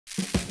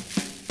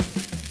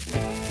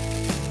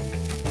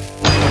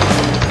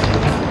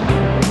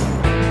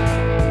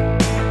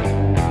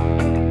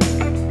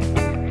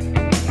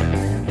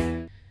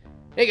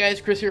Hey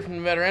guys, Chris here from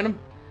Nevada Random.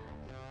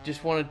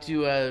 Just wanted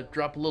to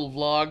drop a little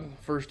vlog,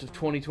 first of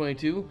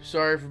 2022.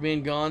 Sorry for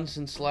being gone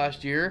since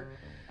last year.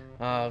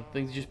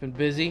 Things have just been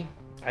busy.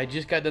 I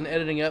just got done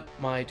editing up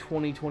my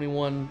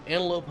 2021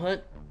 antelope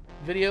hunt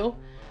video.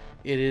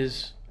 It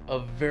is a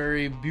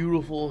very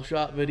beautiful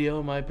shot video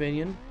in my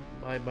opinion.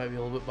 I might be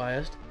a little bit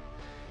biased.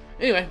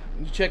 Anyway,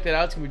 you check that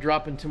out. It's going to be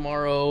dropping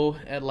tomorrow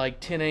at like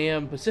 10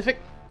 a.m.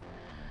 Pacific.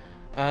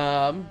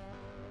 Couple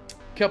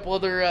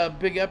other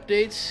big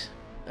updates.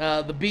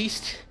 The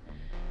Beast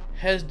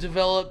has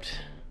developed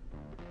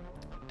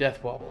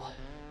Death Wobble.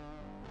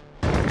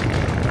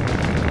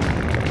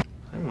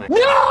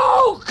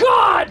 No!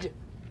 God!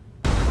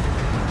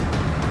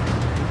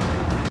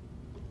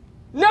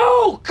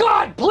 No!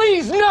 God,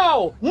 please,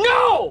 no!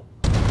 No!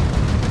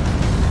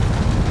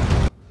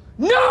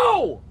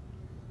 No!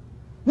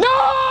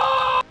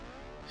 No!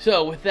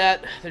 So with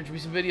that, there should be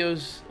some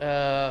videos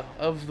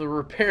of the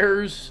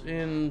repairs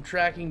in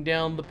tracking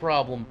down the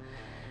problem.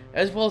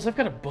 As well as I've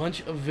got a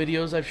bunch of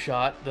videos I've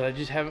shot that I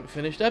just haven't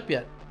finished up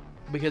yet.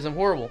 Because I'm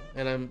horrible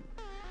and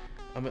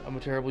I'm a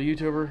terrible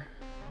YouTuber.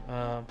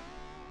 But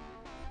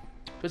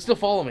still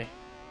follow me.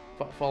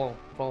 Follow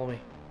me.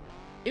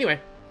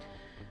 Anyway.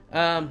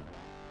 Got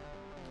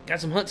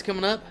some hunts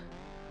coming up.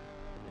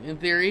 In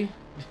theory.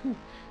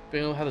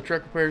 Depending on how the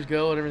truck repairs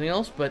go and everything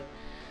else.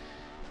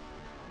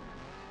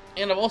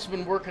 And I've also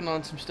been working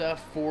on some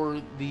stuff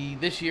for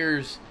this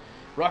year's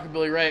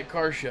Rockabilly Riot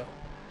Car Show.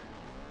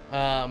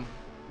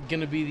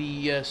 Gonna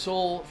be the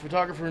sole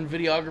photographer and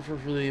videographer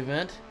for the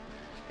event.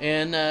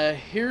 And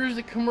here's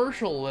the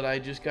commercial that I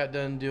just got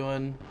done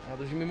doing.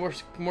 There's gonna be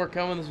more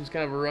coming. This was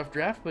kind of a rough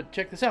draft, but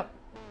check this out.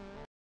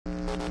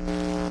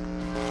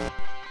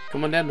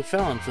 Come on down to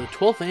Fallon for the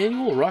 12th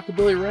annual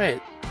Rockabilly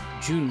Riot,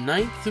 June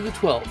 9th through the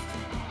 12th.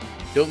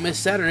 Don't miss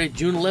Saturday,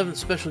 June 11th,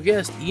 special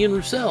guest Ian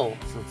Roussel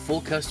from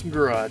Full Custom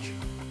Garage.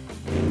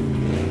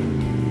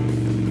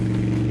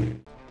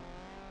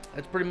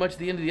 That's pretty much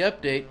the end of the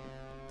update.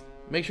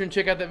 Make sure and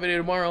check out that video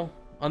tomorrow.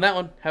 On that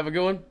one, have a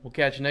good one. We'll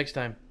catch you next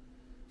time.